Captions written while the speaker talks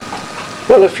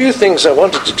Well, a few things I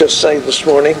wanted to just say this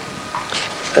morning.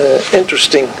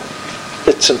 Interesting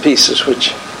bits and pieces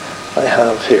which I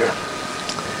have here.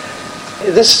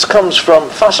 This comes from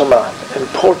Fatima in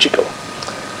Portugal,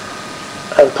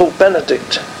 and Pope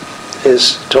Benedict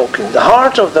is talking. The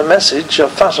heart of the message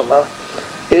of Fatima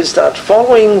is that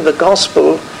following the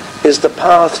gospel is the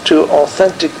path to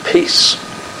authentic peace.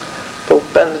 Pope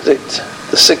Benedict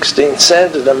XVI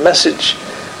said in a message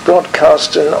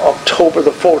broadcast on October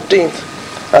the 14th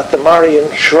at the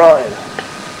Marian Shrine,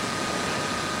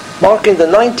 marking the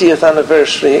 90th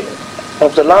anniversary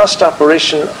of the last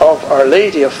apparition of Our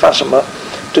Lady of Fatima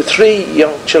to 3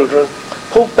 young children,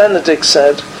 Pope Benedict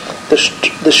said,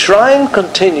 the shrine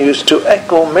continues to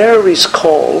echo Mary's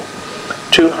call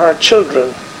to her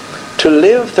children to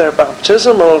live their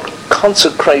baptismal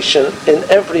consecration in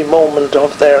every moment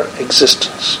of their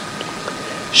existence.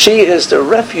 She is the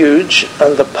refuge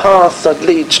and the path that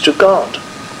leads to God.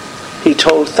 He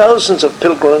told thousands of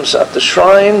pilgrims at the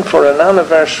shrine for an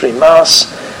anniversary mass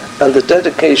and the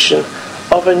dedication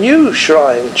of a new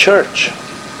shrine church.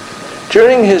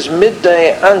 During his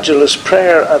midday Angelus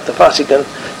prayer at the Vatican,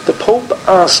 the Pope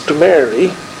asked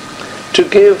Mary to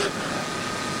give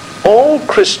all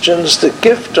Christians the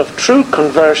gift of true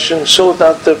conversion so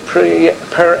that the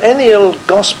perennial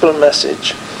gospel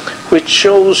message, which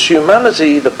shows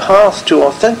humanity the path to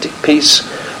authentic peace,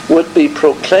 would be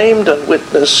proclaimed and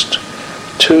witnessed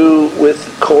to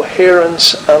with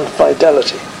coherence and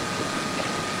fidelity.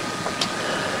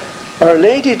 Our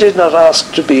Lady did not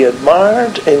ask to be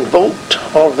admired, invoked,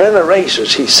 or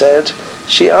venerated, he said.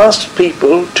 She asked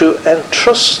people to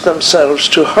entrust themselves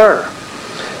to her.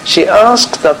 She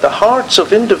asked that the hearts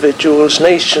of individuals,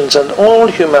 nations, and all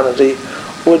humanity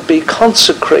would be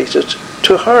consecrated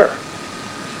to her.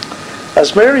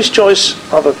 As Mary's choice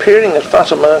of appearing at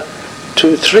Fatima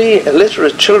to 3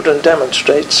 illiterate children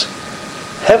demonstrates,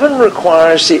 heaven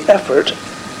requires the effort,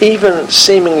 even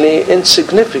seemingly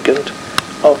insignificant,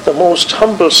 of the most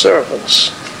humble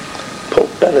servants,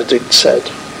 Pope Benedict said.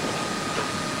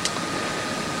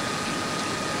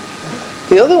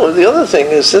 The other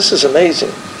thing is, this is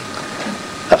amazing.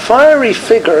 A fiery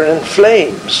figure in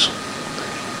flames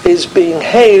is being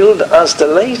hailed as the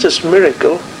latest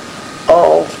miracle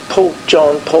of Pope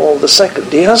John Paul II.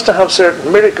 He has to have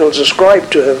certain miracles ascribed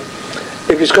to him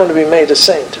if he's going to be made a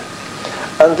saint.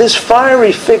 And this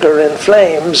fiery figure in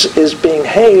flames is being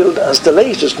hailed as the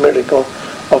latest miracle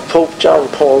of Pope John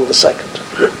Paul II.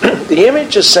 The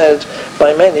image is said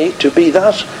by many to be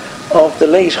that of the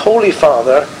late Holy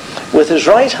Father with his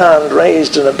right hand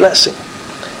raised in a blessing.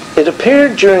 It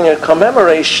appeared during a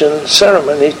commemoration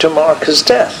ceremony to mark his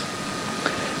death.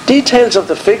 Details of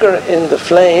the figure in the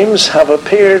flames have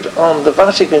appeared on the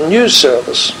Vatican News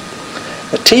Service,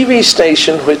 a TV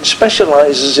station which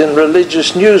specializes in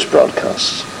religious news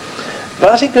broadcasts.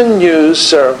 Vatican News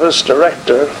Service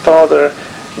Director Father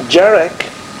Jarek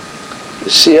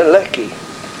Cielecki,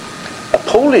 a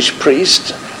Polish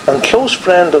priest and close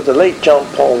friend of the late John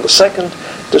Paul II,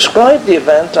 described the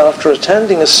event after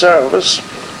attending a service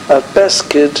at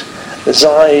Beskid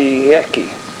Zajiecki,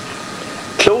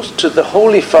 close to the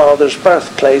Holy Father's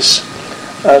birthplace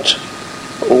at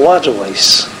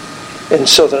Wadowice in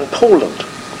southern Poland.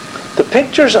 The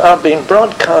pictures are being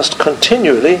broadcast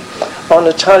continually on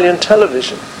Italian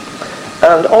television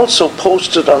and also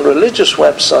posted on religious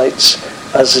websites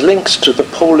as links to the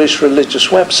Polish religious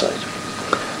website.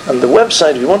 And the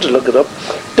website, if you want to look it up,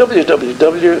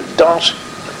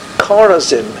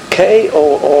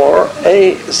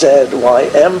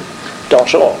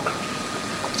 www.korazym.org.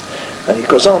 And he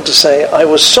goes on to say, I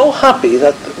was so happy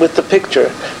that with the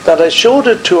picture that I showed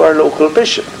it to our local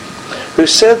bishop, who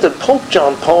said that Pope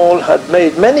John Paul had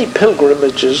made many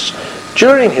pilgrimages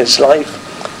during his life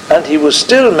and he was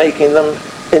still making them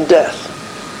in death.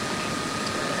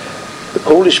 The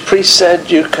Polish priest said,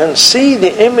 you can see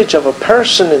the image of a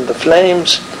person in the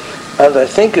flames, and I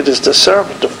think it is the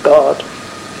servant of God,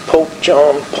 Pope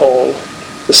John Paul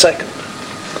II.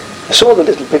 I saw the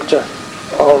little picture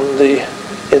on the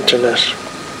internet.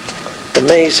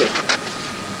 Amazing.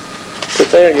 But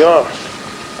there you are.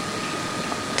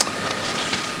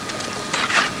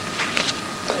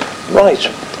 Right,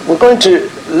 we're going to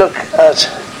look at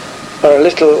our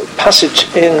little passage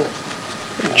in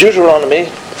Deuteronomy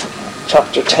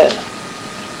chapter 10.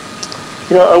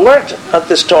 You know, I worked at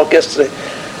this talk yesterday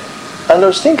and I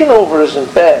was thinking over it in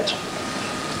bed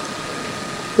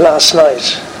last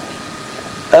night,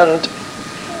 and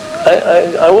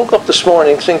I woke up this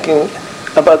morning thinking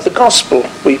about the gospel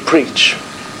we preach,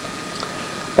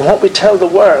 and what we tell the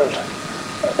world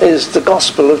is the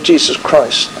gospel of Jesus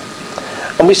Christ.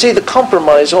 And we see the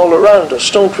compromise all around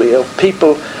us, don't we, of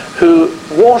people who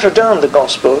water down the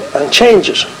gospel and change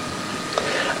it.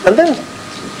 And then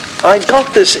I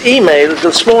got this email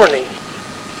this morning.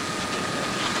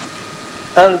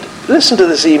 And listen to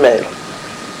this email.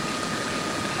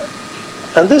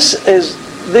 And these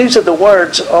are the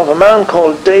words of a man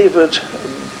called David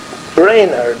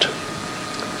Brainerd.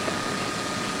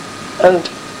 And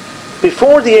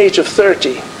before the age of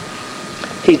 30,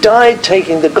 he died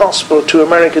taking the gospel to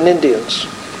American Indians.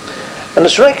 And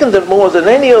it's reckoned that more than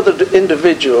any other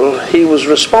individual, he was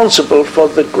responsible for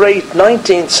the great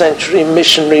 19th century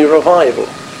missionary revival.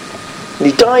 And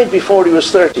he died before he was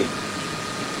 30.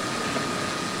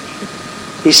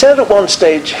 He said at one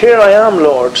stage, "Here I am,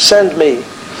 Lord, send me.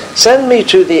 Send me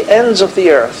to the ends of the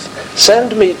earth.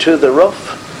 Send me to the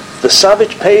rough, the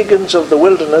savage pagans of the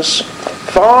wilderness,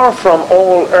 far from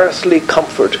all earthly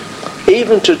comfort,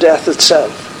 even to death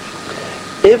itself.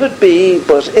 If it be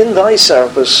but in thy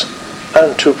service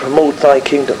and to promote thy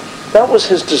kingdom." That was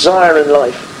his desire in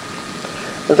life.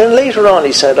 And then later on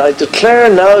he said, "I declare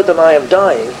now that I am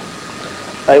dying,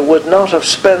 I would not have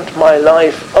spent my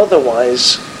life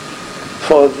otherwise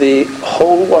for the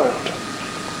whole world."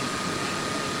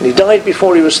 And he died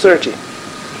before he was 30.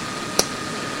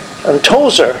 And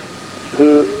Tozer,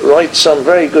 who writes some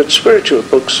very good spiritual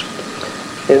books,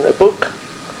 in a book,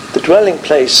 The Dwelling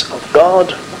Place of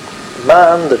God,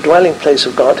 Man, the Dwelling Place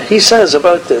of God, he says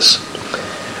about this,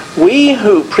 "We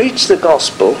who preach the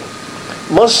gospel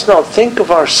must not think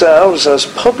of ourselves as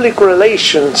public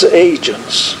relations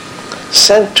agents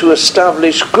sent to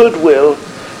establish goodwill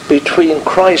between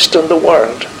Christ and the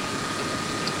world.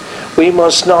 We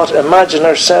must not imagine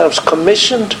ourselves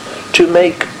commissioned to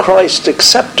make Christ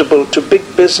acceptable to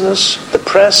big business, the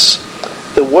press,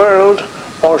 the world,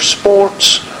 or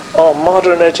sports, or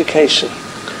modern education.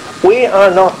 We are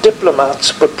not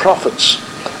diplomats but prophets,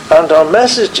 and our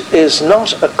message is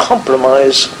not a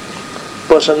compromise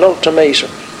but an ultimatum."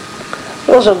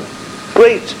 That was a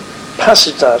great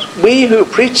passage, that. We who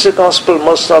preach the gospel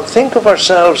must not think of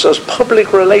ourselves as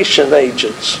public relation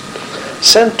agents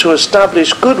sent to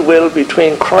establish goodwill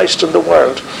between Christ and the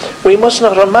world. We must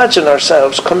not imagine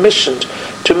ourselves commissioned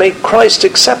to make Christ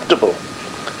acceptable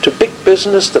to big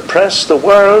business, the press, the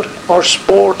world, or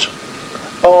sport,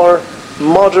 or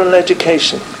modern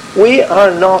education. We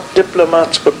are not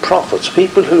diplomats but prophets,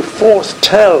 people who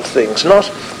foretell things,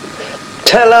 not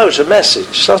tell out a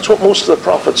message. That's what most of the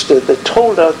prophets did. They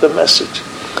told out the message.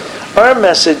 Our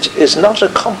message is not a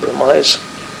compromise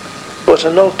but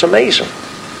an ultimatum.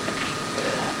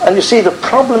 And you see, the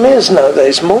problem is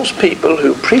nowadays, most people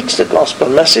who preach the gospel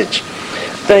message,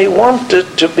 they want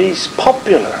it to be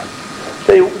popular.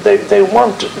 They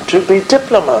want to be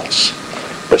diplomats.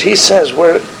 But he says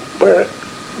we're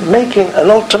making an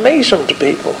ultimatum to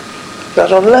people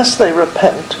that unless they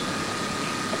repent,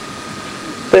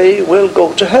 they will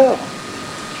go to hell.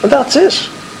 And that's it.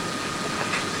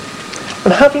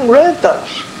 And having read that,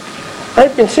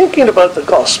 I've been thinking about the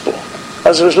gospel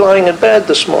as I was lying in bed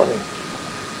this morning.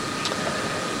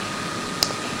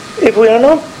 If we are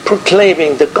not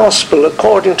proclaiming the gospel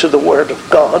according to the word of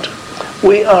God,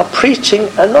 we are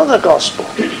preaching another gospel.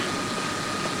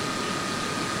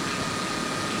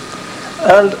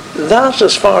 And that,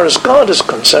 as far as God is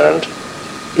concerned,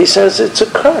 he says it's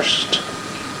accursed.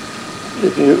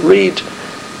 If you read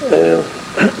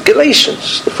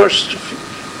Galatians, the first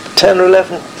 10 or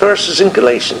 11 verses in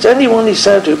Galatians, anyone, he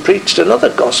said, who preached another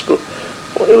gospel,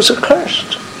 well, it was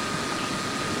accursed.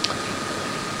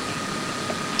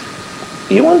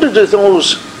 You wonder, do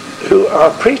those who are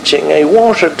preaching a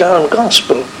watered down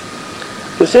gospel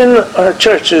within our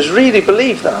churches really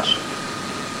believe that?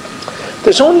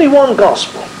 There's only one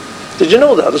gospel. Did you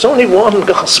know that? There's only one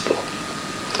gospel.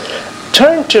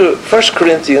 Turn to 1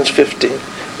 Corinthians 15.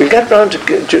 We'll get round to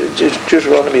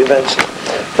Deuteronomy eventually.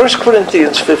 1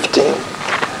 Corinthians 15,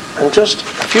 and just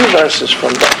a few verses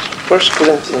from that. 1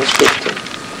 Corinthians 15.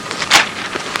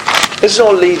 This is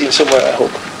all leading somewhere, I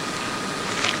hope.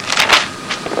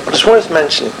 It's worth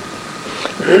mentioning.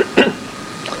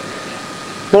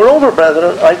 Moreover,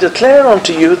 brethren, I declare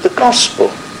unto you the gospel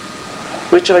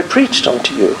which I preached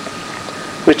unto you,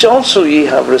 which also ye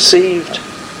have received,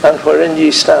 and wherein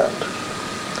ye stand,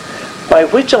 by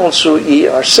which also ye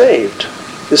are saved.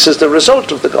 This is the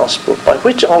result of the gospel, by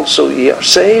which also ye are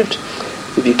saved,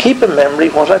 if you keep in memory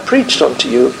what I preached unto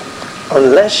you,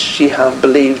 unless ye have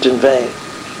believed in vain.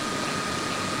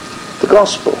 The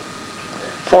gospel.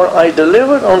 For I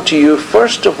delivered unto you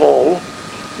first of all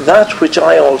that which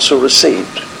I also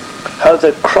received, how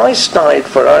that Christ died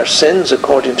for our sins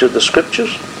according to the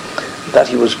Scriptures, that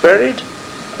he was buried,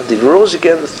 And he rose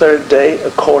again the third day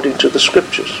according to the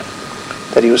Scriptures.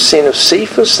 That he was seen of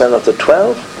Cephas, then of the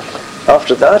 12.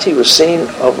 After that he was seen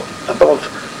of above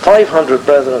 500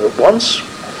 brethren at once,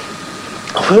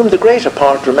 of whom the greater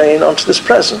part remain unto this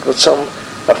present, but some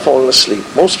are fallen asleep.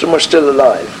 Most of them are still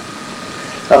alive.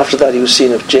 After that he was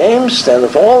seen of James, then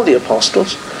of all the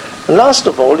apostles, and last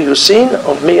of all he was seen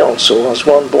of me also, as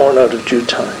one born out of due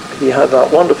time. He had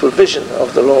that wonderful vision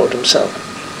of the Lord himself.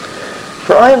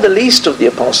 For I am the least of the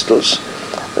apostles,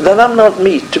 that am not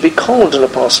meet to be called an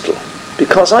apostle,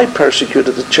 because I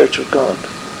persecuted the church of God.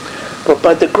 But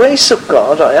by the grace of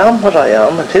God I am what I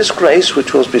am, and his grace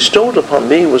which was bestowed upon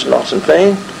me was not in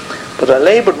vain. But I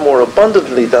laboured more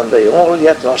abundantly than they all,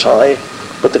 yet not I,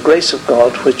 but the grace of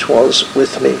God which was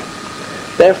with me.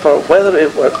 Therefore, whether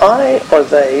it were I or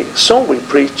they, so we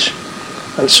preach,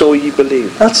 and so ye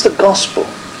believe. That's the gospel.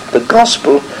 The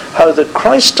gospel, how that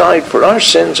Christ died for our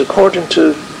sins according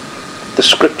to the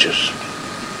Scriptures.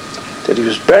 That he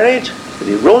was buried, that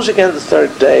he rose again the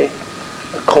third day,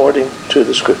 according to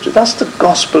the Scripture. That's the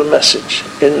gospel message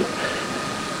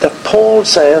that Paul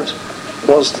said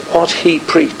was what he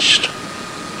preached.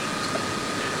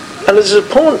 And it's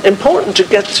important to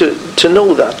get to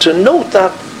know that. To note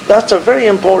that that's a very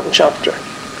important chapter.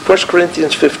 1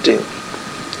 Corinthians 15.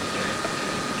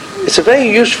 It's a very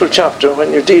useful chapter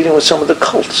when you're dealing with some of the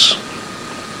cults.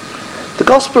 The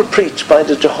gospel preached by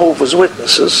the Jehovah's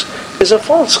Witnesses is a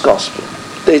false gospel.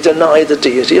 They deny the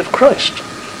deity of Christ.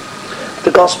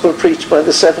 The gospel preached by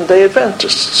the Seventh-day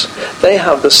Adventists, they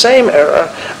have the same error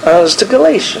as the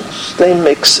Galatians. They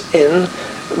mix in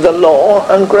the law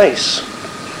and grace.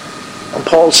 And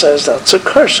Paul says that's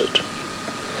accursed.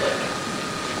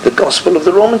 The gospel of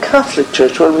the Roman Catholic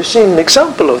Church, well, we've seen an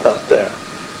example of that there.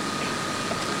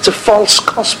 It's a false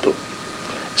gospel.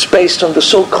 It's based on the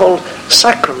so-called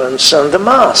sacraments and the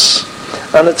Mass.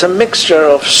 And it's a mixture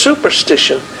of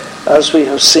superstition, as we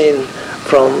have seen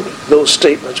from those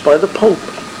statements by the Pope.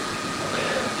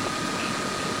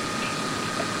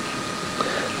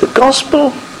 The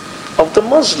gospel of the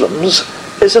Muslims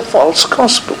is a false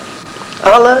gospel.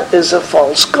 Allah is a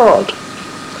false god.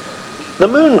 The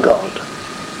moon god.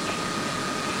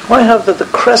 Why have the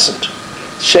crescent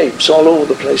shapes all over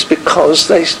the place? Because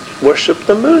they worship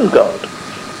the moon god.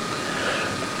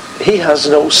 He has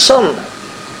no sun.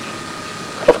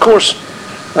 Of course,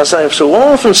 as I have so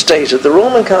often stated, the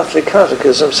Roman Catholic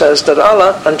Catechism says that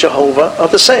Allah and Jehovah are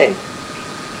the same.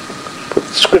 But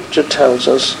the Scripture tells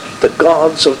us the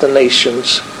gods of the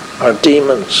nations are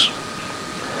demons.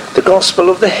 The gospel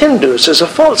of the Hindus is a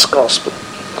false gospel,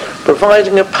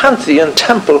 providing a pantheon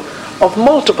temple of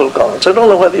multiple gods. I don't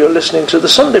know whether you're listening to the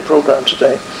Sunday program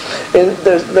today.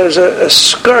 There's a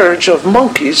scourge of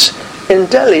monkeys in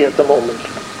Delhi at the moment.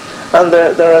 And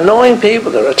they're annoying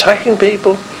people, they're attacking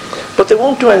people, but they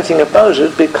won't do anything about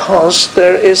it because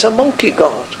there is a monkey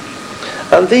god.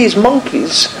 And these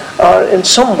monkeys are in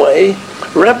some way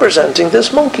representing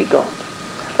this monkey god.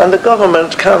 And the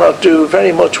government cannot do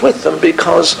very much with them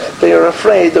because they are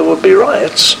afraid there will be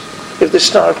riots if they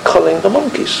start culling the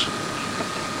monkeys.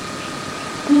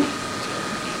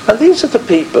 And these are the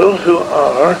people who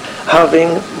are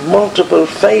having multiple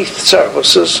faith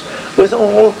services with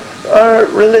all our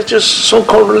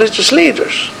so-called religious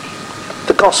leaders.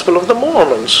 The gospel of the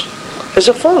Mormons is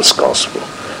a false gospel,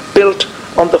 built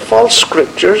on the false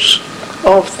scriptures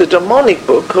of the demonic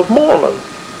Book of Mormon,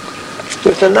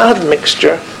 with an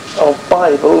admixture of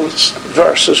Bible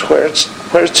verses where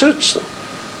it suits them.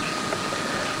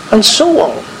 And so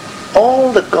on.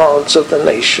 All the gods of the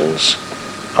nations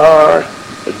are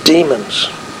demons.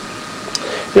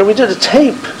 We did a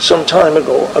tape some time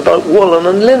ago about woolen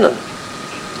and linen.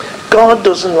 God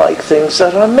doesn't like things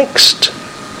that are mixed.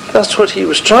 That's what he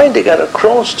was trying to get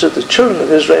across to the children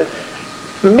of Israel.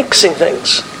 Mixing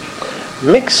things.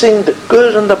 Mixing the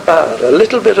good and the bad. A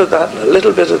little bit of that and a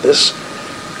little bit of this.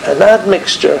 An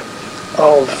admixture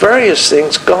of various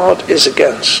things God is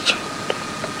against.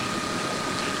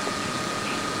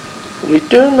 We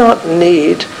do not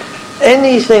need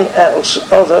anything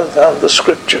else other than the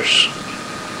Scriptures.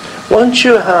 Once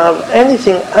you have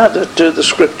anything added to the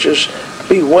Scriptures,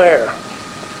 beware.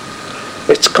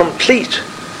 It's complete.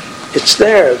 It's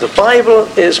there. The Bible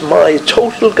is my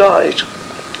total guide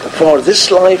for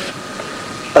this life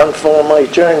and for my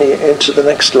journey into the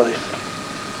next life.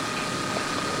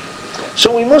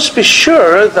 So we must be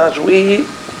sure that we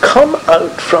come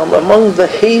out from among the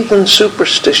heathen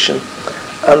superstition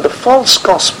and the false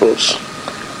gospels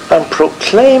and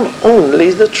proclaim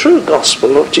only the true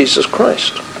gospel of Jesus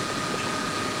Christ.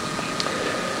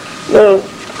 Now,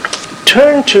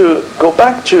 go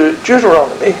back to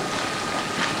Deuteronomy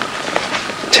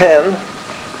 10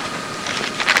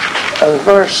 and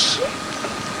verse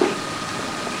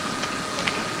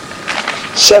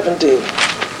 17.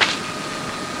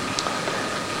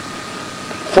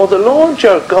 For the Lord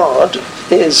your God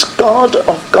is God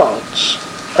of gods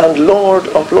and Lord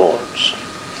of lords,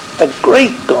 a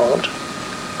great God,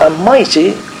 a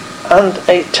mighty and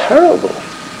a terrible,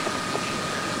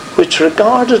 which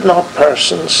regardeth not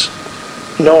persons,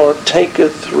 nor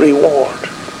taketh reward.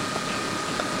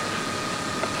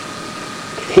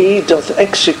 He doth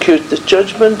execute the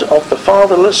judgment of the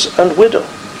fatherless and widow,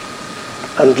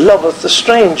 and loveth the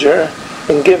stranger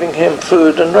in giving him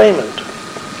food and raiment.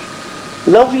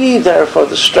 Love ye therefore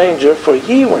the stranger, for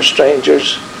ye were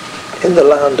strangers in the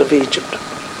land of Egypt.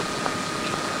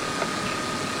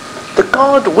 The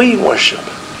God we worship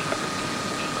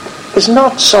is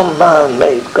not some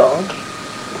man-made God.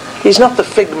 He's not the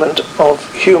figment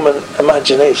of human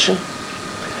imagination.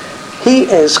 He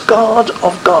is God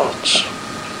of gods.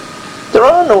 There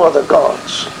are no other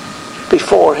gods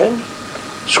before him.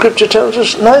 Scripture tells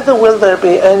us, neither will there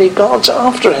be any gods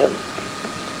after him.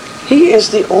 He is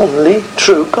the only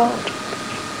true God.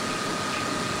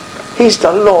 He's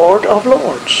the Lord of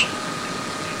lords.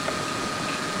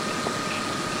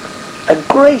 A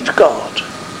great God,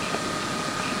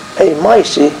 a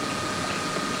mighty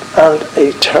and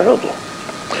a terrible.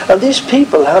 And these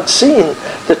people had seen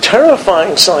the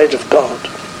terrifying side of God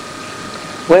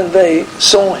when they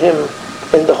saw him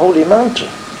in the holy mountain.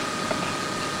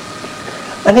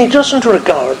 And he doesn't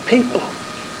regard people.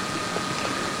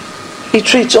 He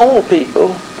treats all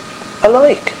people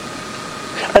alike.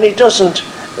 And he doesn't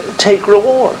take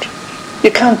reward.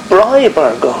 You can't bribe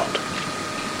our God.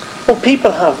 Well,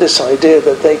 people have this idea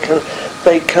that they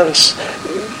can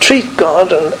treat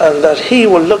God and that he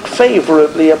will look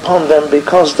favourably upon them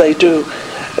because they do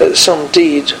some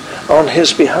deed on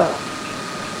his behalf.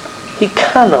 He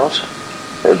cannot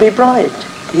be bribed.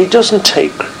 He doesn't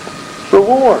take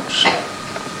rewards.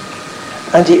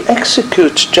 And he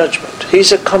executes judgment.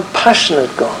 He's a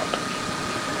compassionate God.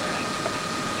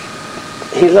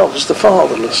 He loves the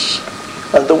fatherless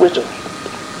and the widow.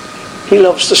 He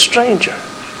loves the stranger.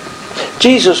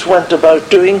 Jesus went about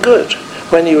doing good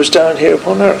when he was down here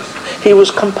upon earth. He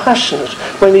was compassionate.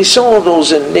 When he saw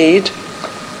those in need,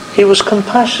 he was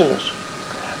compassionate.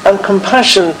 And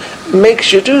compassion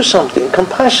makes you do something.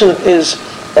 Compassion is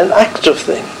an active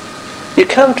thing. You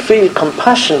can't feel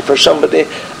compassion for somebody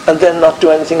and then not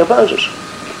do anything about it.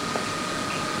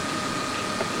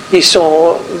 He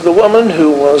saw the woman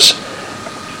who was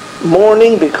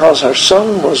mourning because her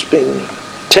son was being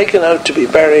taken out to be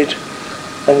buried,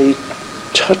 and he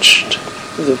touched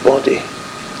the body,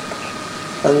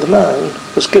 and the man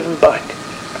was given back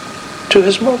to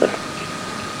his mother.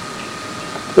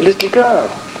 The little girl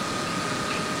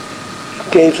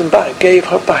gave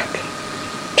her back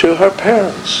to her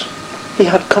parents. He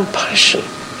had compassion.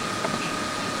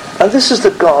 And this is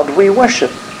the God we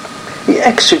worship. He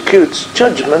executes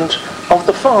judgment of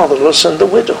the fatherless and the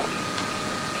widow.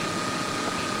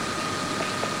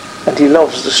 And he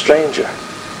loves the stranger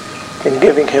in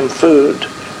giving him food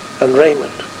and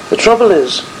raiment. The trouble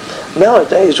is,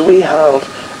 nowadays we have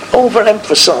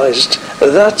overemphasized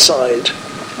that side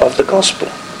of the gospel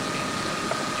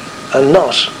and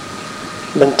not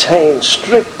maintained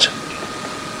strictness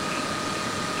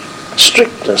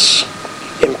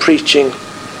in preaching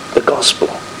the gospel.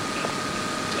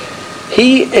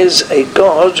 He is a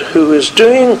God who is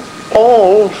doing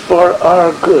all for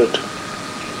our good.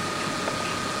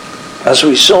 As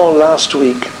we saw last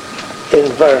week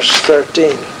in verse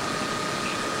 13.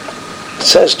 It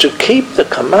says, to keep the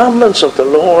commandments of the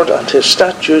Lord and his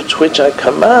statutes which I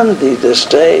command thee this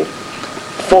day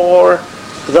for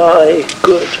thy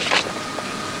good.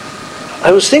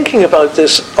 I was thinking about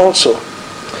this also.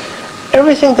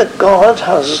 Everything that God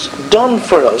has done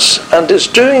for us and is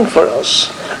doing for us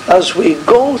as we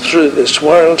go through this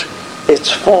world,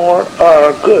 it's for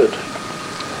our good.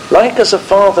 Like as a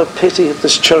father pitieth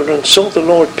his children, so the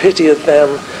Lord pitieth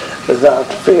them that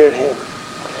fear him.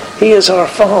 He is our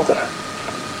Father,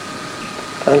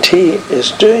 and he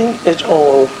is doing it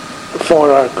all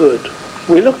for our good.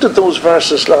 We looked at those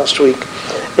verses last week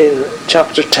in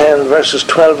chapter 10, verses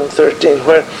 12 and 13,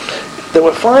 where there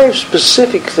were 5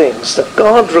 specific things that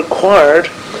God required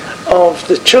of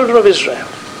the children of Israel.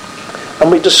 And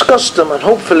we discussed them and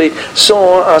hopefully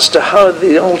saw as to how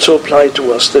they also apply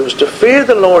to us. There was to fear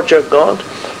the Lord your God,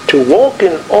 to walk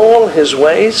in all his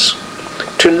ways,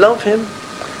 to love him,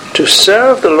 to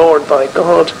serve the Lord thy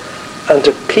God, and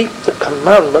to keep the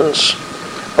commandments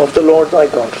of the Lord thy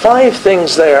God. 5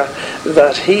 things there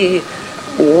that he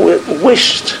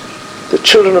wished the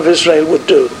children of Israel would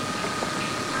do.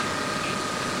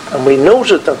 And we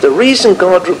noted that the reason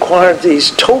God required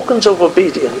these tokens of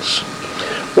obedience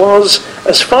was,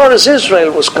 as far as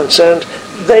Israel was concerned,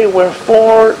 they were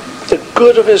for the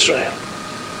good of Israel.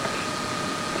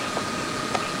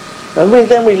 And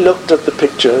then we looked at the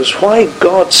pictures, why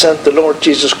God sent the Lord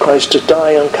Jesus Christ to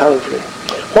die on Calvary.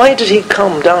 Why did he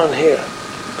come down here?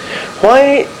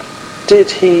 Why did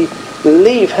he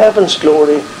leave heaven's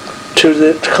glory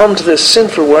to come to this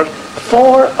sinful world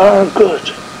for our good?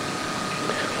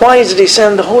 Why did he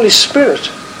send the Holy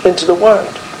Spirit into the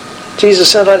world?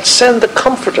 Jesus said, I'll send the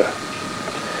Comforter.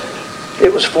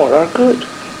 It was for our good.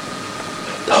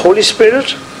 The Holy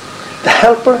Spirit, the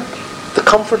Helper, the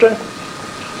Comforter.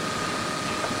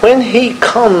 When he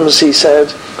comes, he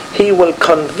said, he will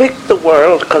convict the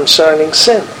world concerning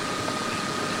sin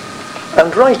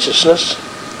and righteousness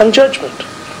and judgment.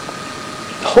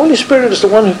 The Holy Spirit is the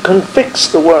one who convicts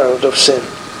the world of sin.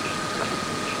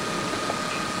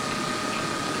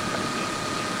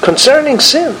 Concerning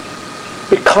sin,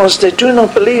 because they do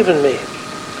not believe in me.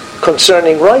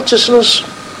 Concerning righteousness,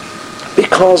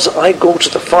 because I go to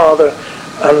the Father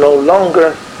and no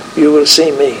longer you will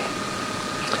see me.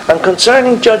 And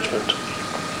concerning judgment,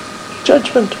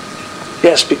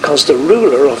 yes, because the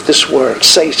ruler of this world,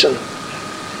 Satan,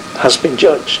 has been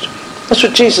judged. That's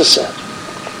what Jesus said.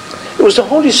 It was the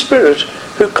Holy Spirit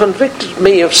who convicted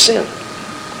me of sin.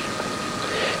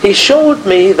 He showed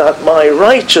me that my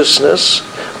righteousness,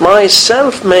 my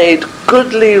self-made,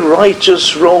 goodly,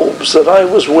 righteous robes that I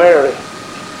was wearing,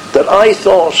 that I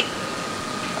thought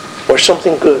were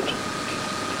something good,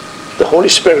 the Holy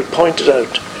Spirit pointed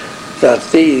out that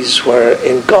these were,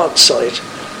 in God's sight,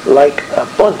 like a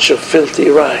bunch of filthy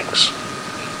rags.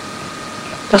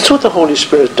 That's what the Holy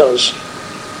Spirit does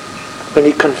when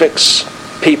he convicts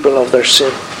people of their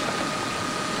sin.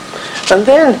 And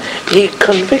then he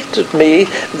convicted me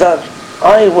that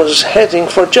I was heading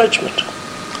for judgment.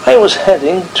 I was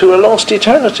heading to a lost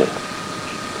eternity.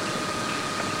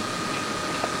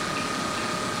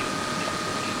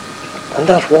 And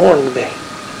that warned me.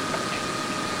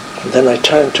 And then I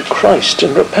turned to Christ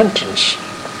in repentance.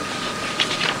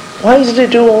 Why did he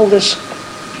do all this?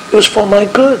 It was for my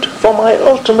good, for my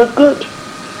ultimate good.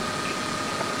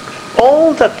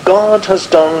 All that God has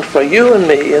done for you and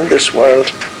me in this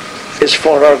world is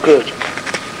for our good.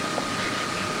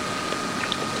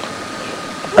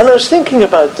 And I was thinking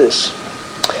about this.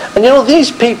 And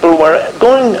these people were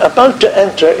about to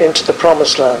enter into the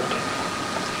promised land.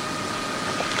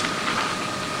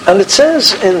 And it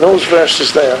says in those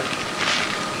verses there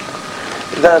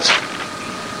that,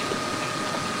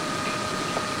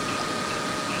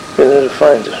 we need to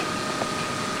find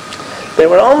it. They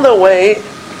were on their way.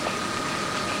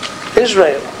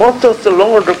 Israel, what doth the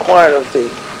Lord require of thee?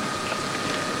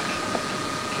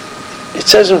 It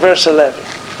says in verse 11,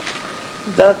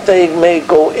 that they may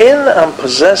go in and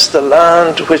possess the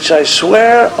land which I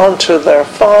swear unto their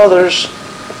fathers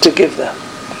to give them.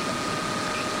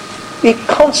 He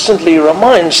constantly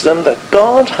reminds them that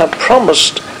God had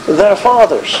promised their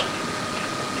fathers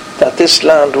that this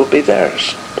land would be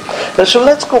theirs. Now, so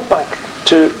let's go back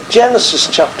to Genesis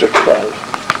chapter 12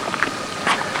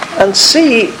 and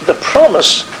see the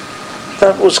promise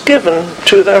that was given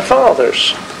to their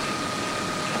fathers.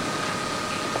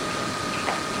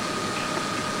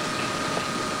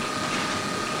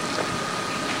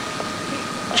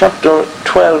 Chapter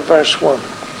 12, verse 1.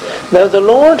 Now the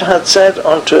Lord had said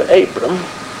unto Abram,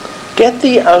 Get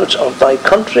thee out of thy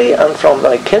country, and from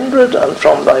thy kindred, and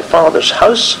from thy father's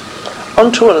house,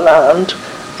 unto a land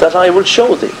that I will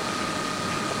show thee.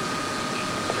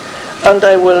 And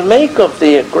I will make of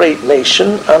thee a great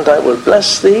nation, and I will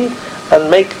bless thee, and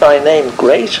make thy name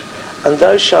great, and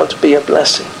thou shalt be a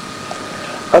blessing.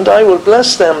 And I will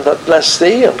bless them that bless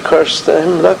thee, and curse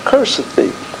them that curseth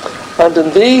thee. And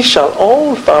in thee shall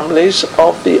all families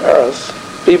of the earth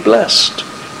be blessed.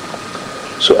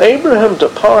 So Abraham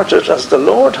departed as the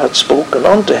Lord had spoken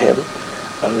unto him,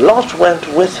 and Lot went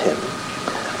with him.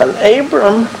 And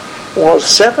Abram was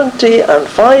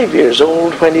 75 years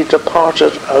old when he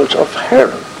departed out of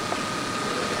Haran.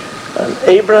 And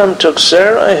Abraham took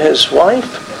Sarai his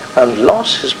wife, and Lot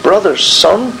his brother's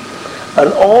son,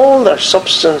 and all their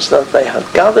substance that they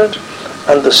had gathered,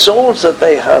 and the souls that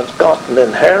they had gotten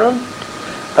in Haran,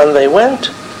 and they went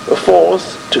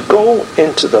forth to go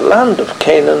into the land of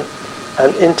Canaan,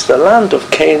 and into the land of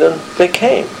Canaan they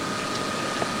came.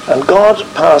 And God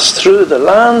passed through the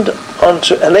land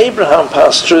and Abraham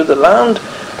passed through the land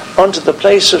unto the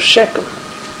place of Shechem,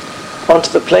 unto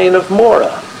the plain of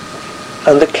Moreh,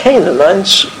 and the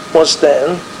Canaanites was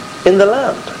then in the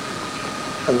land.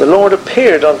 And the Lord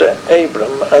appeared unto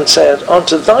Abram and said,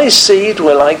 Unto thy seed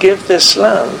will I give this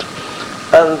land.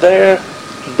 And there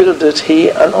builded he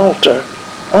an altar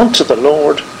unto the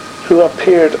Lord, who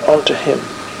appeared unto him.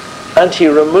 And he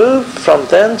removed from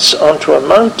thence unto a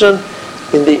mountain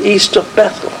in the east of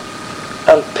Bethel,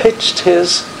 and pitched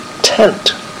his tent,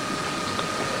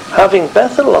 having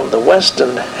Bethel on the west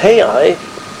and Hai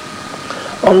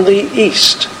on the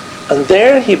east. And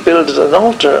there he builded an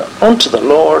altar unto the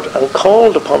Lord, and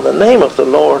called upon the name of the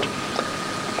Lord.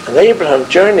 And Abraham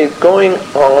journeyed, going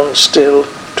on still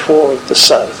toward the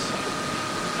south.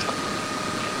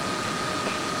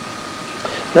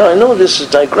 Now I know this is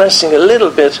digressing a little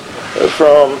bit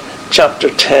from chapter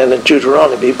 10 in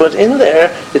Deuteronomy, but in there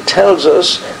it tells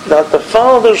us that the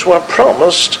fathers were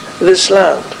promised this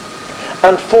land.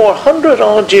 And 400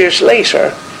 odd years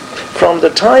later, from the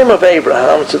time of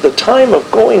Abraham to the time of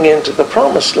going into the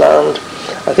promised land,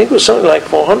 I think it was something like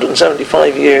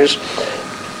 475 years,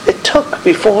 it took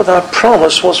before that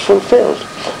promise was fulfilled.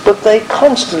 But they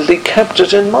constantly kept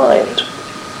it in mind.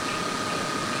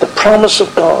 The promise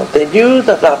of God. They knew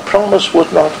that that promise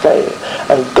would not fail.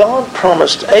 And God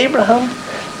promised Abraham,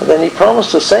 and then he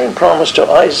promised the same promise to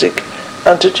Isaac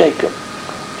and to Jacob,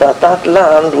 that that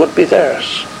land would be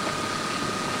theirs.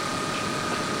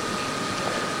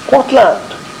 What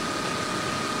land?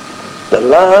 The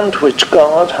land which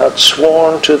God had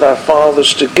sworn to their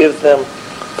fathers to give them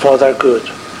for their good.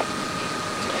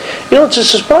 You know, it's a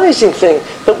surprising thing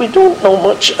that we don't know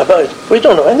much about. We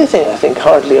don't know anything, I think,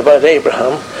 hardly about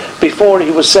Abraham before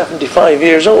he was 75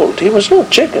 years old. He was no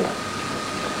chicken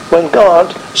when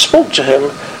God spoke to him,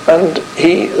 and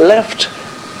he left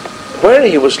where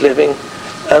he was living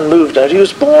and moved out. He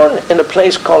was born in a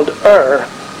place called Ur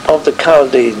of the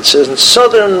Chaldeans in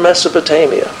southern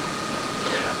Mesopotamia,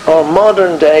 or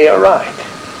modern day Iraq.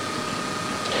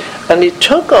 And he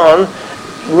took on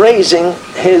raising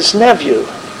his nephew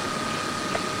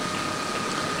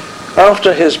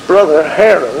after his brother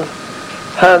Haran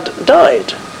had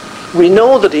died. We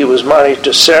know that he was married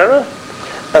to Sarah,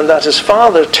 and that his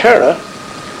father Terah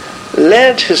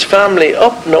led his family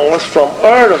up north from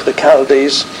Ur of the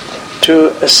Chaldees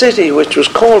to a city which was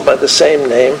called by the same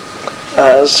name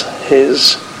as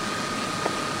his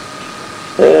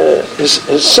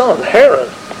son Haran.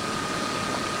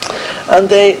 And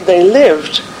they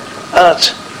lived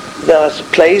at that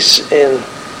place in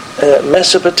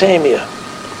Mesopotamia.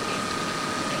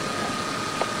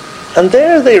 And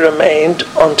there they remained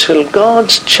until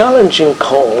God's challenging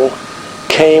call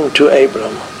came to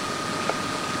Abram.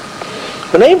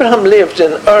 When Abraham lived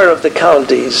in Ur of the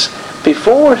Chaldees,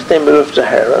 before they moved to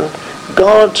Haran,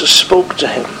 God spoke to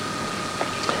him.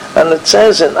 And it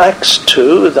says in Acts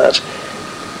 2 that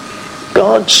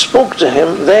God spoke to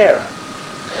him there.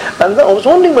 And I was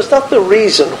wondering, was that the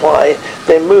reason why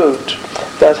they moved?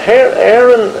 That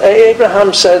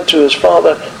Abraham said to his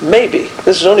father, maybe,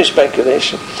 this is only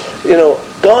speculation,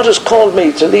 God has called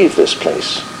me to leave this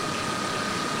place.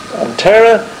 And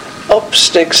Terah up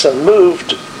sticks and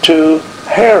moved to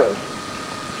Haran.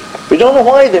 We don't know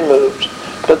why they moved,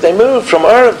 but they moved from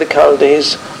Ur of the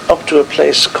Chaldees up to a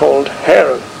place called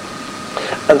Haran.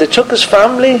 And they took his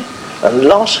family and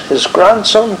Lot, his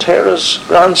grandson, Terah's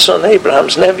grandson,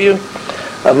 Abraham's nephew,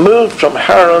 and moved from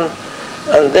Haran.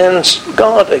 And then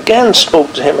God again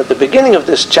spoke to him at the beginning of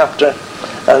this chapter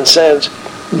and said,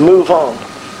 move on.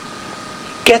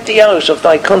 Get thee out of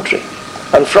thy country,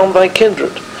 and from thy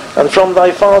kindred, and from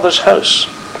thy father's house,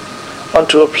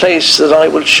 unto a place that I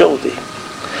will show thee.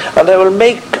 And I will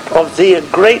make of thee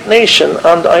a great nation,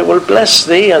 and I will bless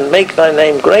thee, and make thy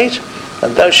name great,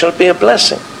 and thou shalt be a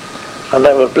blessing. And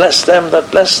I will bless them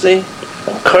that bless thee,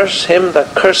 and curse him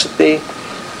that curseth thee,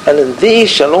 and in thee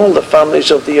shall all the families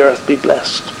of the earth be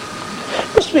blessed.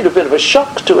 It must have been a bit of a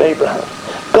shock to Abraham.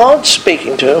 God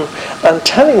speaking to him and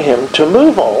telling him to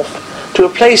move off to a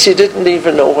place he didn't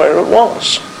even know where it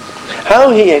was.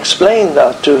 How he explained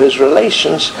that to his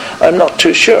relations, I'm not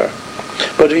too sure.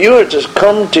 But if you were to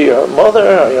come to your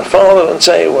mother or your father and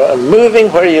say, well, I'm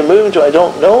moving, where are you moving to? I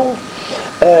don't know.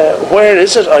 Where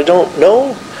is it? I don't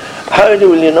know. How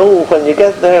will you know when you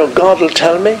get there? God will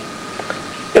tell me.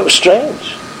 It was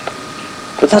strange.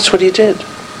 But that's what he did.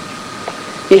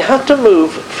 He had to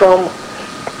move from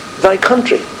thy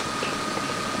country.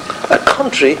 A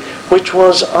country which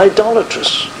was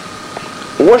idolatrous,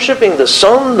 worshipping the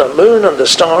sun, the moon, and the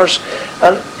stars,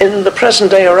 and in the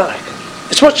present day Iraq.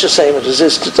 It's much the same as it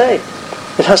is today.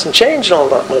 It hasn't changed all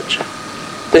that much.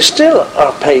 They still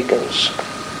are pagans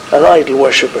and idol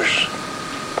worshippers.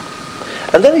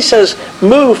 And then he says,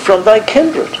 move from thy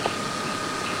kindred.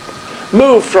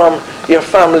 Move from your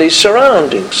family's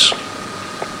surroundings.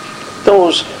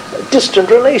 those distant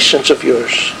relations of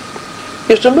yours.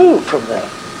 You have to move from them.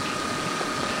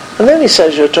 And then he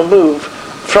says you're to move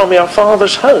from your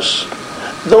father's house,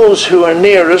 those who are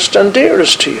nearest and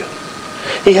dearest to you.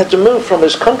 He had to move from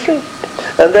his country,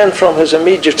 and then from his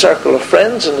immediate circle of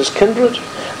friends and his kindred,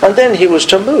 and then he was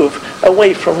to move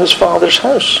away from his father's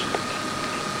house.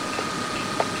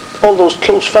 All those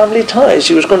close family ties,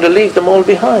 he was going to leave them all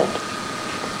behind.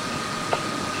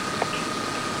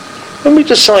 When we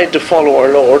decide to follow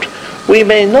our Lord, we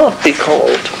may not be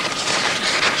called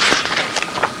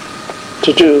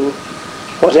to do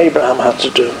what Abraham had to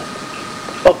do,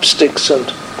 up sticks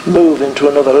and move into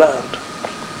another land.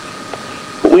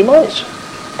 But we might.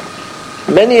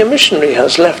 Many a missionary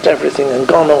has left everything and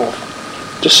gone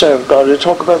off to serve God. We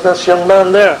talk about this young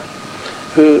man there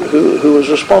who was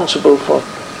responsible for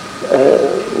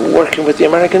working with the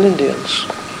American Indians.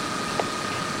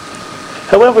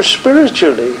 However,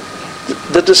 spiritually,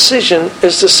 the decision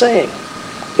is the same.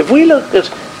 If we look at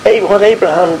what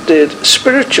Abraham did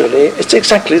spiritually, it's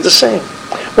exactly the same.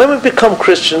 When we become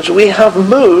Christians, we have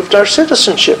moved our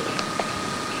citizenship.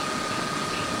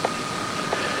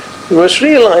 We must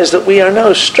realize that we are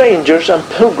now strangers and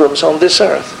pilgrims on this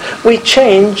earth. We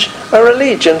change our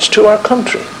allegiance to our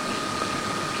country.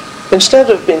 Instead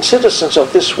of being citizens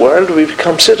of this world, we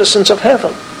become citizens of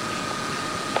heaven.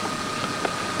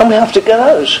 And we have to get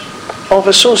out of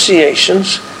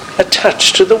associations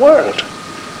attached to the world.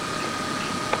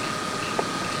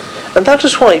 And that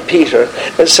is why Peter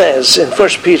says in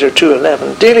 1 Peter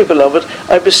 2:11, "Dearly beloved,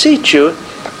 I beseech you,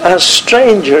 as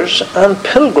strangers and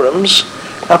pilgrims,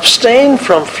 abstain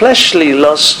from fleshly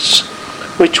lusts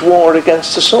which war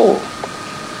against the soul."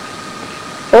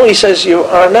 Oh, he says you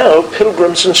are now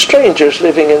pilgrims and strangers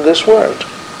living in this world.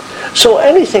 So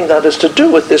anything that is to do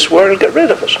with this world, get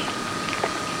rid of it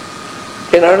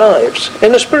in our lives,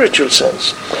 in a spiritual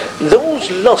sense. Those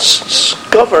lusts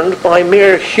governed by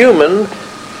mere human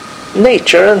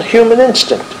nature and human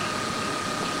instinct.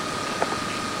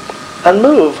 And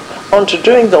move on to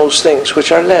doing those things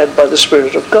which are led by the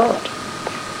Spirit of God.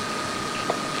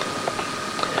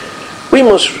 We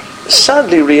must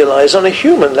sadly realize on a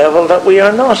human level that we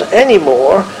are not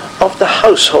anymore of the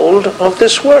household of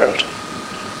this world.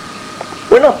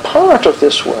 We're not part of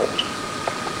this world.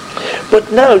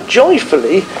 But now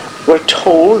joyfully we're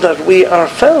told that we are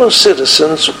fellow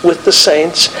citizens with the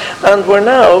saints, and we're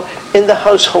now in the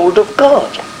household of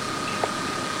God.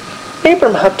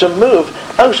 Abram had to move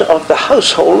out of the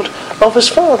household of his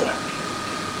father.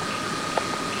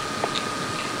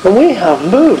 And we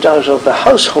have moved out of the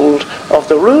household of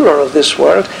the ruler of this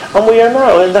world, and we are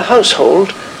now in the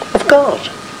household of God.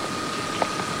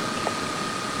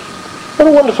 What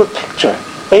a wonderful picture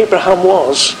Abraham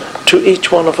was to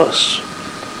each one of us.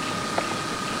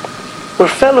 We're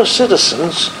fellow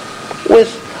citizens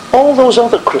with all those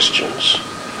other Christians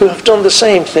who have done the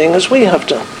same thing as we have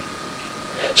done.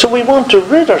 So we want to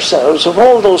rid ourselves of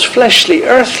all those fleshly,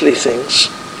 earthly things.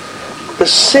 The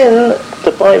sin,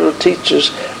 the Bible teaches,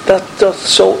 that doth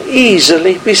so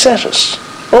easily beset us.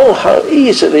 Oh, how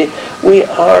easily we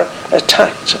are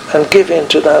attacked and give in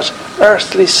to that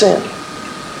earthly sin.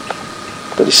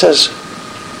 But he says,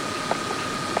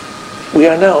 we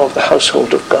are now of the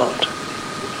household of God.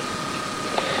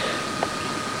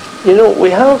 You know, we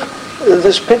have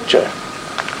this picture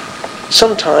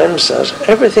sometimes that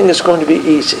everything is going to be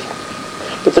easy.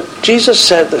 But Jesus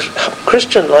said that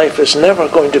Christian life is never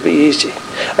going to be easy.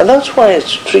 And that's why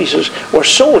it's treated, we're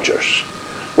soldiers.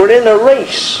 We're in a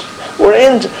race. We're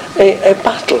in a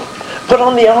battle. Put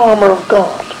on the armour of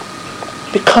God.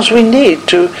 Because we need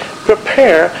to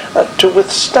prepare to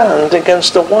withstand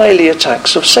against the wily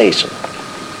attacks of Satan.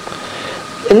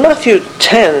 In Matthew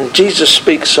 10, Jesus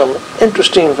speaks some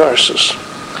interesting verses.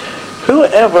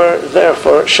 "Whoever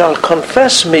therefore shall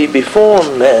confess me before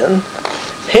men,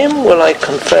 him will I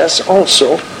confess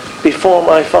also before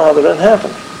my Father in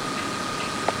heaven.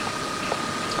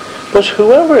 But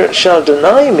whoever shall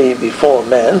deny me before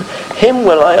men, him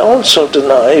will I also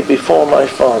deny before my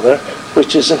Father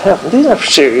which is in heaven." These are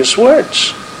serious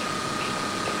words.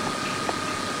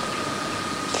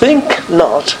 "Think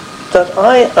not that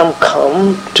I am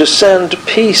come to send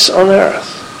peace on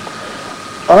earth.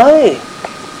 I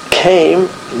came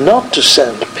not to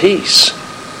send peace,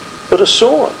 but a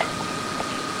sword."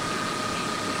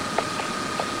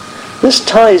 This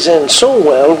ties in so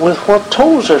well with what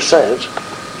Tozer said,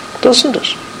 doesn't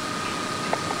it?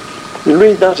 We'll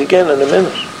read that again in a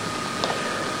minute.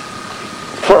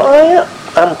 "For I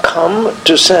am come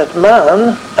to set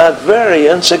man at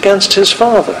variance against his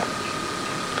father,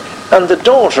 and the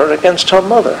daughter against her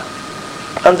mother,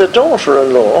 and the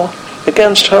daughter-in-law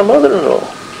against her mother-in-law.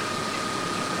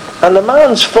 And a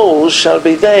man's foes shall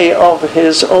be they of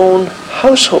his own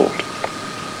household.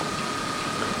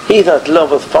 He that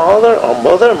loveth father or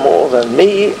mother more than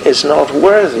me is not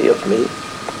worthy of me.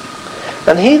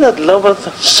 And he that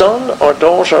loveth son or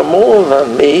daughter more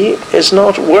than me is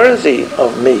not worthy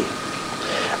of me.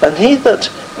 And he that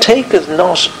taketh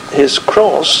not his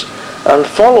cross and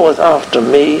followeth after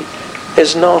me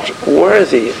is not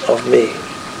worthy of me.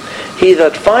 He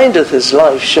that findeth his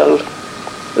life shall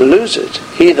lose it.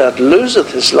 He that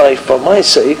loseth his life for my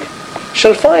sake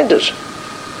shall find it.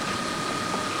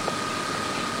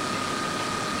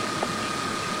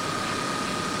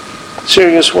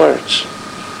 Serious words.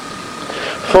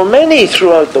 For many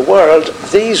throughout the world,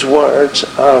 these words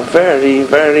are very,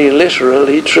 very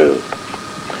literally true.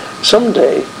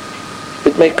 Someday,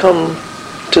 it may come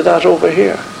to that over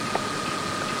here,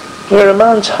 where a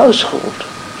man's household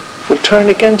will turn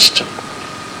against him.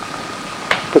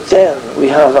 But then we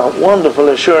have that wonderful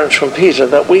assurance from Peter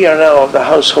that we are now of the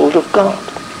household of God,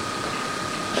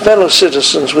 fellow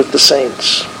citizens with the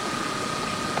saints.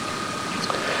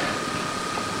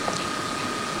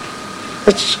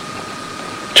 Let's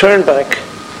turn back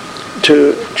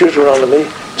to Deuteronomy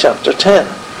chapter 10,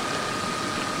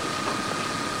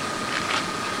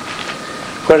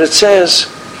 where it says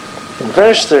in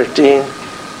verse 13,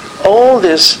 all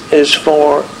this is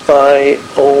for thy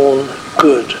own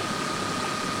good.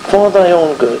 For thy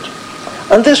own good.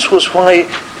 And this was why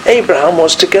Abraham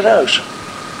was to get out.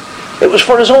 It was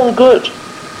for his own good.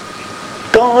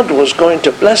 God was going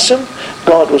to bless him.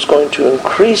 God was going to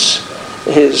increase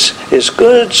his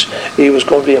goods. He was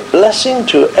going to be a blessing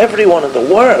to everyone in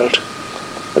the world.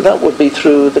 And that would be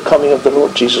through the coming of the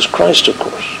Lord Jesus Christ, of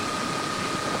course.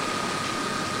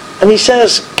 And he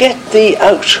says, get thee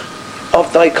out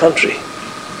of thy country.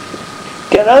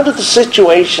 Get out of the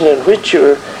situation in which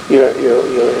you're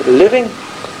living,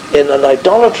 in an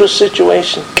idolatrous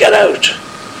situation. Get out.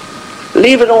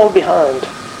 Leave it all behind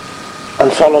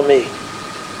and follow me.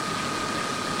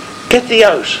 Get thee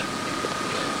out.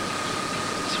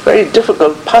 It's a very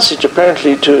difficult passage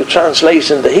apparently to translate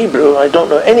in the Hebrew. I don't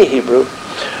know any Hebrew,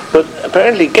 but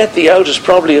apparently get thee out is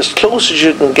probably as close as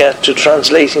you can get to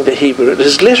translating the Hebrew. It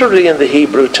is literally in the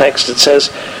Hebrew text. It says,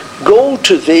 go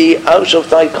to thee out of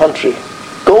thy country.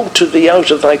 Go to thee out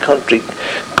of thy country.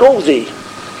 Go thee.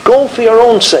 Go for your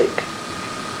own sake.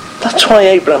 That's why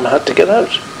Abraham had to get out.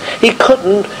 He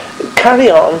couldn't carry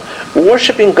on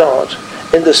worshipping God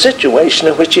in the situation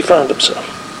in which he found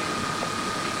himself.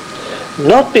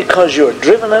 Not because you're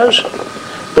driven out,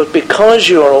 but because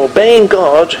you are obeying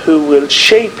God who will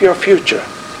shape your future.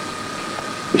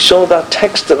 We saw that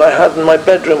text that I had in my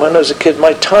bedroom when I was a kid.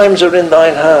 My times are in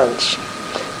thine hands.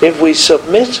 If we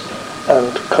submit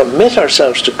and commit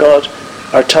ourselves to God,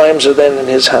 our times are then in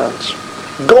his hands.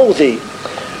 Go thee,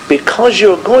 because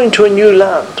you're going to a new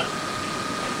land.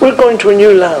 We're going to a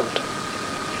new land.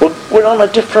 We're on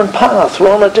a different path.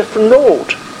 We're on a different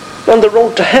road. We're on the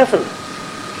road to heaven.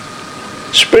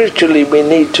 Spiritually, we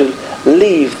need to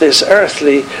leave this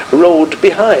earthly road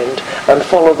behind and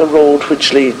follow the road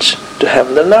which leads to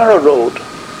heaven, the narrow road.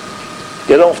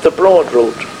 Get off the broad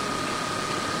road.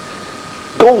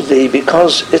 Go thee,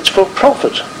 because it's for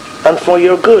profit and for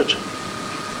your good.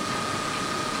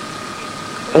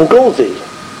 And go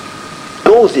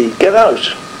thee, get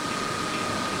out.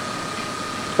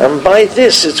 And by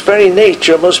this, its very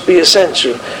nature must be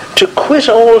essential. To quit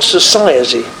all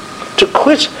society, to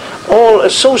quit all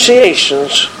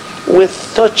associations with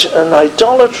such an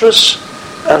idolatrous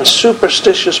and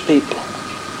superstitious people.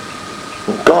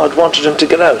 And God wanted him to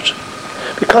get out,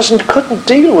 because he couldn't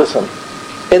deal with them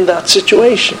in that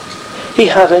situation. He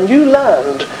had a new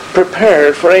land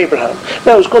prepared for Abraham.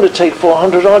 Now it's going to take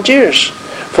 400 odd years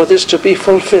for this to be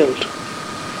fulfilled.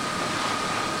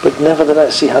 But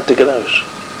nevertheless, he had to get out.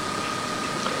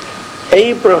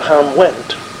 Abraham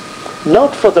went,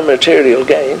 not for the material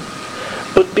gain,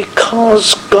 but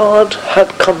because God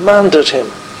had commanded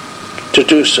him to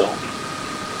do so.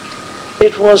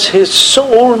 It was his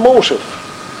sole motive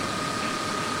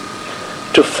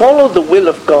to follow the will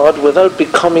of God without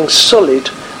becoming sullied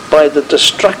by the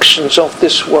distractions of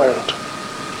this world.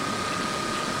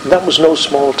 That was no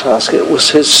small task. It was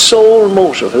his sole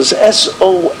motive, his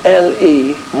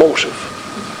S-O-L-E motive.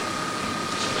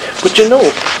 But you know,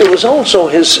 it was also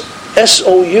his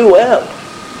S-O-U-L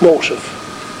motive.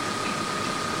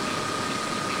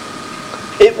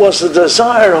 It was the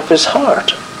desire of his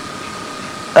heart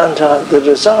and the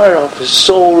desire of his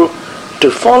soul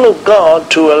to follow God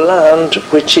to a land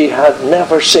which he had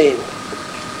never seen.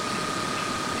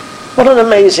 What an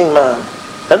amazing man.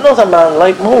 Another man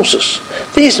like Moses.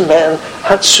 These men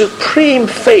had supreme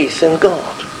faith in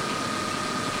God.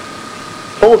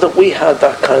 Oh, that we had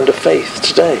that kind of faith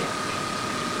today.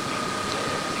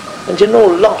 And you know,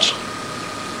 Lot,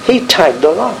 he tagged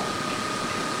along.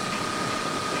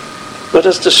 But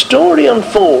as the story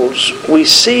unfolds, we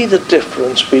see the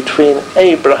difference between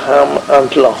Abraham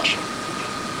and Lot.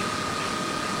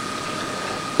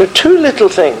 There are two little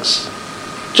things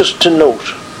just to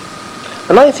note.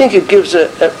 And I think it gives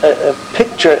a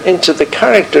picture into the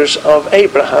characters of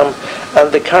Abraham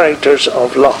and the characters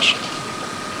of Lot.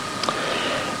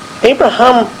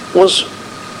 Abraham was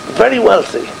very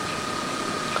wealthy.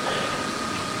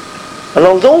 And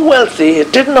although wealthy,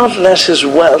 it did not let his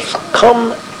wealth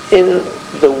come in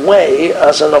the way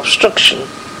as an obstruction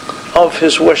of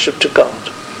his worship to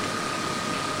God.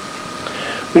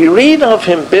 We read of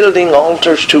him building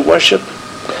altars to worship,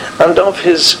 and of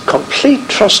his complete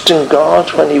trust in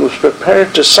God when he was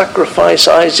prepared to sacrifice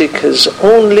Isaac, his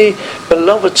only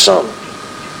beloved son.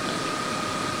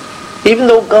 Even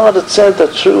though God had said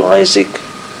that through Isaac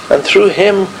and through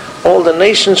him all the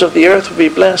nations of the earth would be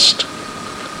blessed,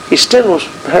 he still was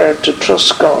prepared to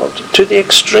trust God to the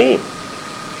extreme.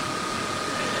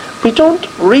 We don't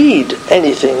read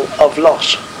anything of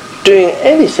Lot doing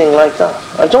anything like that.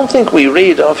 I don't think we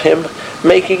read of him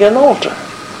making an altar.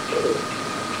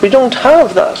 We don't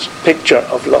have that picture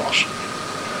of Lot.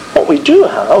 What we do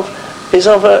have is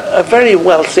of a very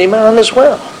wealthy man as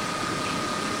well.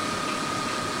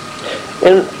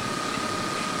 In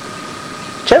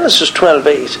Genesis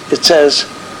 12:8 it says,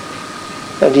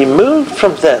 "And he moved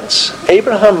from thence,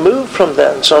 Abraham moved from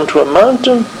thence unto a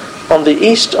mountain on the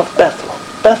east of Bethel,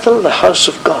 Bethel, the house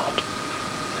of God.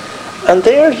 And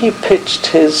there he pitched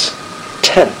his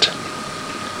tent."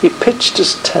 He pitched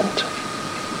his tent.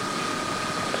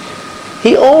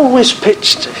 He always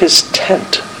pitched his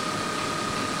tent.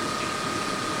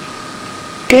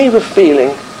 Gave a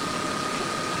feeling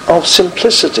of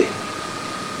simplicity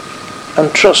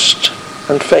and trust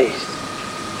and faith.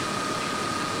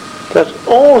 That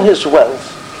all his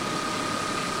wealth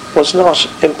was not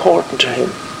important to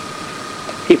him.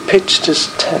 He pitched his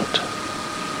tent.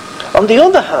 On the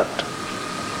other hand,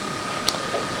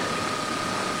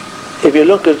 if you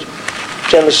look at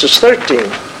Genesis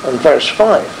 13 and verse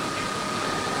 5,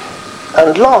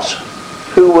 "And Lot,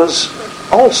 who was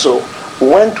also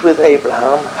went with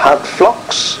Abraham, had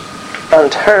flocks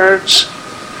and herds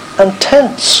and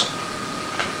tents."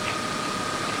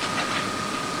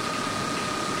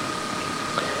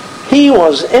 He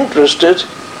was interested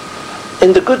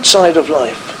in the good side of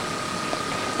life.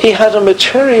 He had a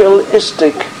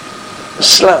materialistic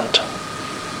slant.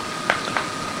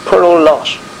 Poor old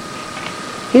Lot.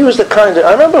 He was the kind of...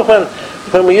 I remember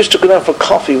when we used to go down for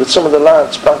coffee with some of the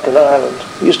lads back in Ireland.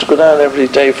 We used to go down every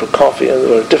day for coffee, and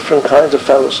there were different kinds of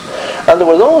fellows. And there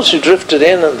were those who drifted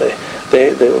in and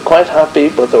they were quite happy,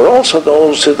 but there were also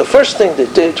those who the first thing they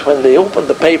did when they opened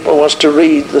the paper was to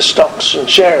read the stocks and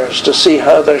shares to see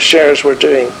how their shares were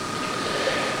doing.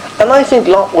 And I think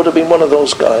Lot would have been one of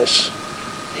those guys.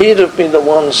 He'd have been the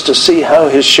ones to see how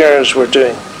his shares were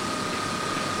doing.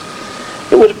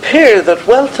 It would appear that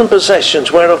wealth and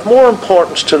possessions were of more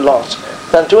importance to Lot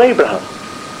than to Abraham.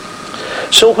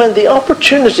 So when the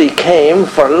opportunity came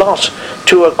for Lot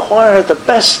to acquire the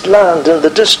best land in the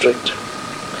district,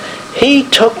 he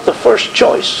took the first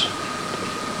choice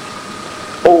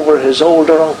over his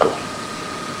older uncle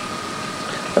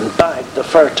and bagged the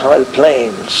fertile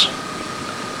plains.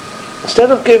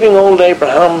 Instead of giving old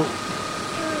Abraham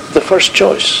the first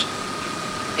choice,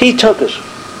 he took it.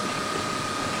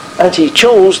 And he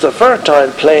chose the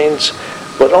fertile plains,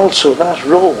 but also that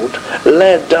road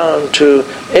led down to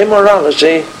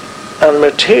immorality and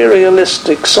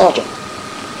materialistic Sodom.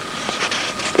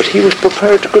 But he was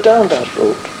prepared to go down that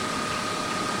road.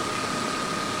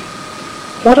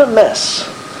 What a mess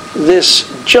this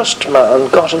just man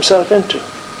got himself into.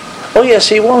 Oh yes,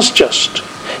 he was just.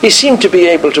 He seemed to be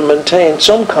able to maintain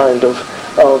some kind of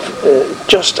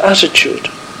just attitude,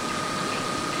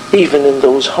 even in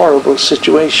those horrible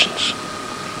situations.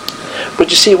 But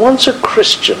you see, once a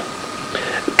Christian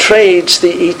trades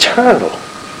the eternal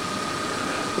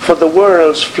for the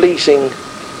world's fleeting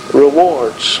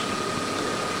rewards,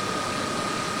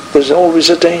 there's always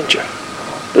a danger.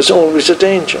 There's always a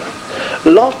danger.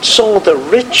 Lot saw the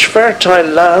rich, fertile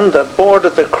land that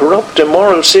bordered the corrupt,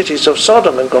 immoral cities of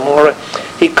Sodom and Gomorrah.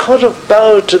 He could have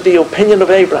bowed to the opinion of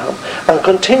Abraham and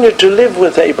continued to live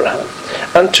with Abraham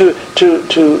and to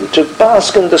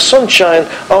bask in the sunshine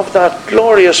of that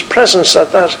glorious presence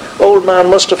that old man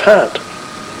must have had.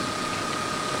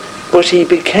 But he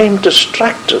became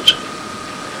distracted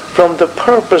from the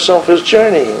purpose of his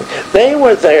journeying. They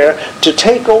were there to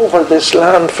take over this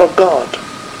land for God.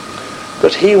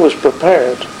 But he was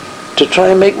prepared to try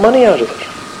and make money out of it.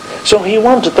 So he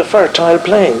wanted the fertile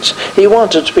plains. He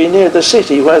wanted to be near the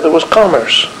city where there was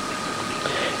commerce.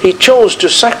 He chose to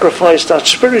sacrifice that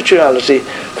spirituality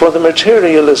for the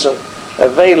materialism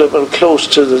available close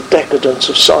to the decadence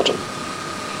of Sodom.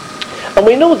 And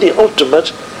we know the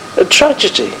ultimate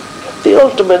tragedy, the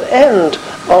ultimate end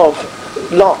of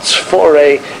Lot's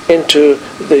foray into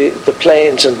the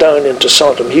plains and down into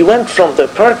Sodom. He went from the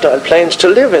fertile plains to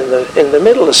live in the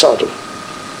middle of Sodom.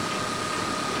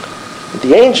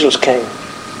 The angels came.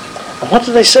 And what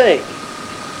did they say?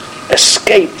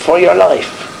 Escape for your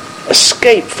life.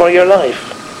 Escape for your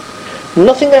life.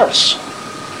 Nothing else.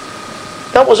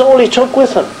 That was all he took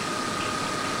with him.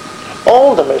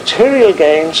 All the material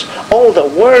gains, all the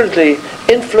worldly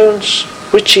influence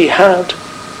which he had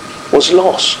was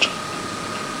lost.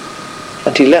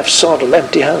 And he left Sodom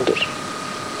empty-handed.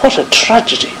 What a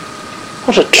tragedy.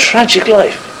 What a tragic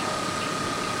life.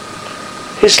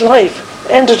 His life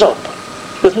ended up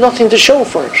with nothing to show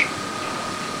for it.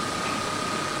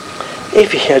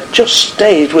 If he had just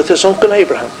stayed with his uncle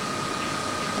Abraham,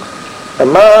 a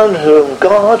man whom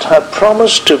God had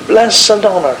promised to bless and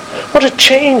honour, what a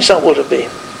change that would have been.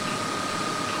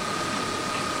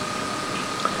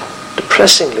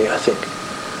 Depressingly, I think,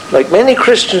 like many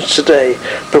Christians today,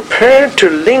 prepared to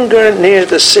linger near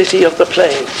the city of the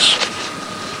plains,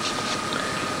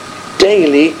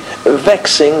 daily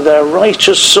vexing their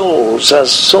righteous souls,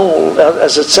 as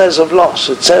it says of Lot.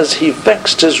 It says he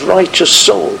vexed his righteous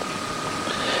soul.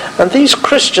 And these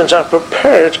Christians are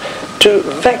prepared to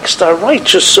vex their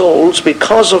righteous souls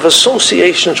because of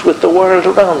associations with the world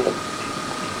around them,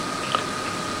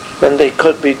 when they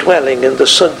could be dwelling in the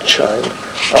sunshine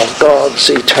of God's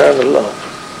eternal love.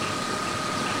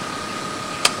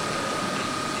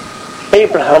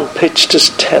 Abraham pitched his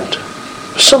tent.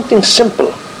 Something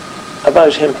simple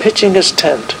about him pitching his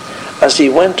tent as he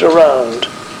went around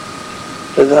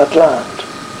that land,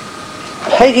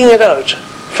 pegging it out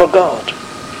for God.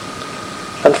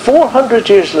 And 400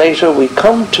 years later we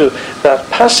come to that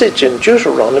passage in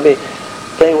Deuteronomy.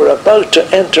 They were about to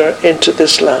enter into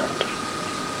this land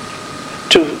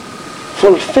to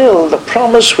fulfill the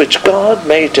promise which God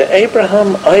made to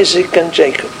Abraham, Isaac and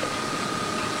Jacob.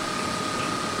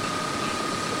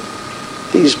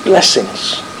 These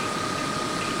blessings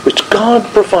which God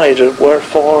provided were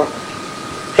for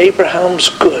Abraham's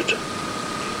good,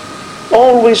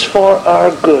 always for our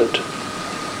good.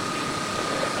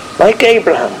 Like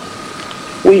Abraham,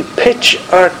 we pitch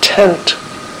our tent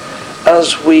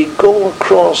as we go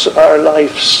across our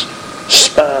life's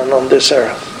span on this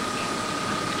earth.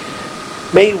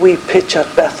 May we pitch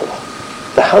at Bethel,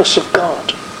 the house of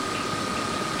God,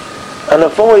 and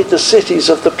avoid the cities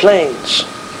of the plains,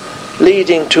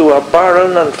 leading to a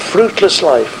barren and fruitless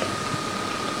life,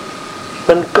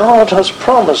 when God has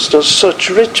promised us such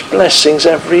rich blessings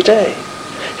every day.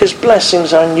 His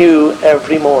blessings are new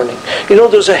every morning. You know,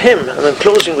 there's a hymn, and I'm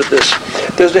closing with this.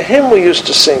 There's a hymn we used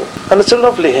to sing, and it's a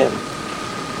lovely hymn.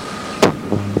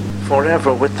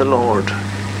 Forever with the Lord.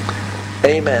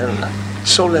 Amen.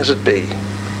 So let it be.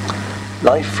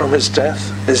 Life from his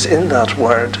death is in that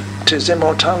word. 'Tis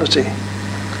immortality.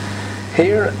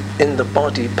 Here in the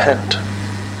body pent,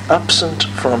 absent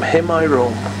from him I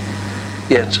roam,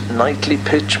 yet nightly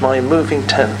pitch my moving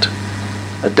tent,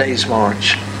 a day's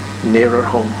march nearer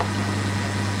home.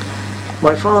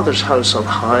 My Father's house on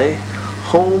high,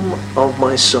 home of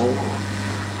my soul,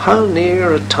 how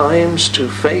near at times to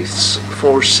faith's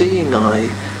foreseeing eye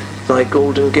thy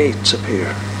golden gates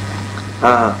appear.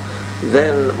 Ah,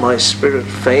 then my spirit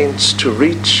faints to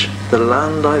reach the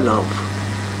land I love,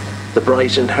 the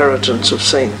bright inheritance of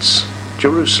saints,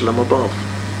 Jerusalem above.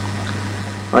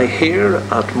 I hear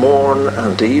at morn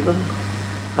and even,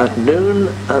 at noon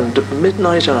and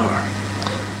midnight hour,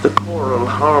 the choral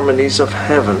harmonies of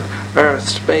heaven,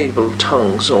 earth's Babel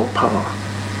tongues all power.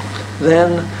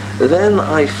 Then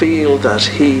I feel that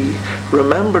he,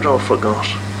 remembered or forgot,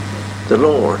 the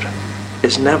Lord,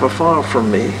 is never far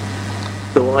from me,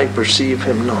 though I perceive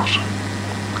him not.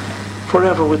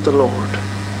 Forever with the Lord,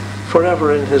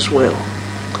 forever in his will.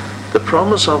 The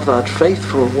promise of that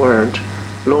faithful word,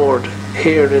 Lord,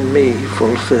 here in me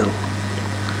fulfill.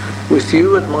 With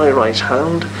you at my right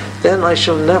hand, then I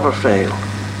shall never fail.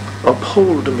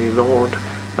 Uphold me, Lord,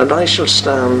 and I shall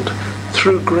stand.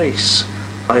 Through grace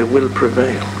I will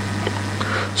prevail.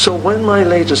 So when my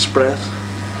latest breath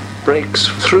breaks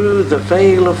through the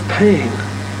veil of pain,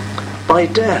 by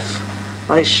death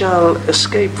I shall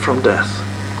escape from death,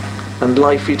 and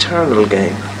life eternal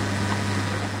gain.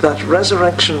 That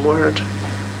resurrection word,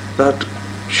 that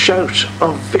shout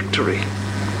of victory,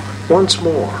 once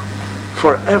more,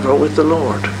 forever with the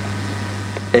Lord.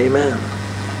 Amen.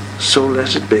 So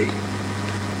let it be.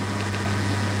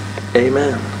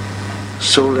 Amen.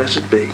 So let it be.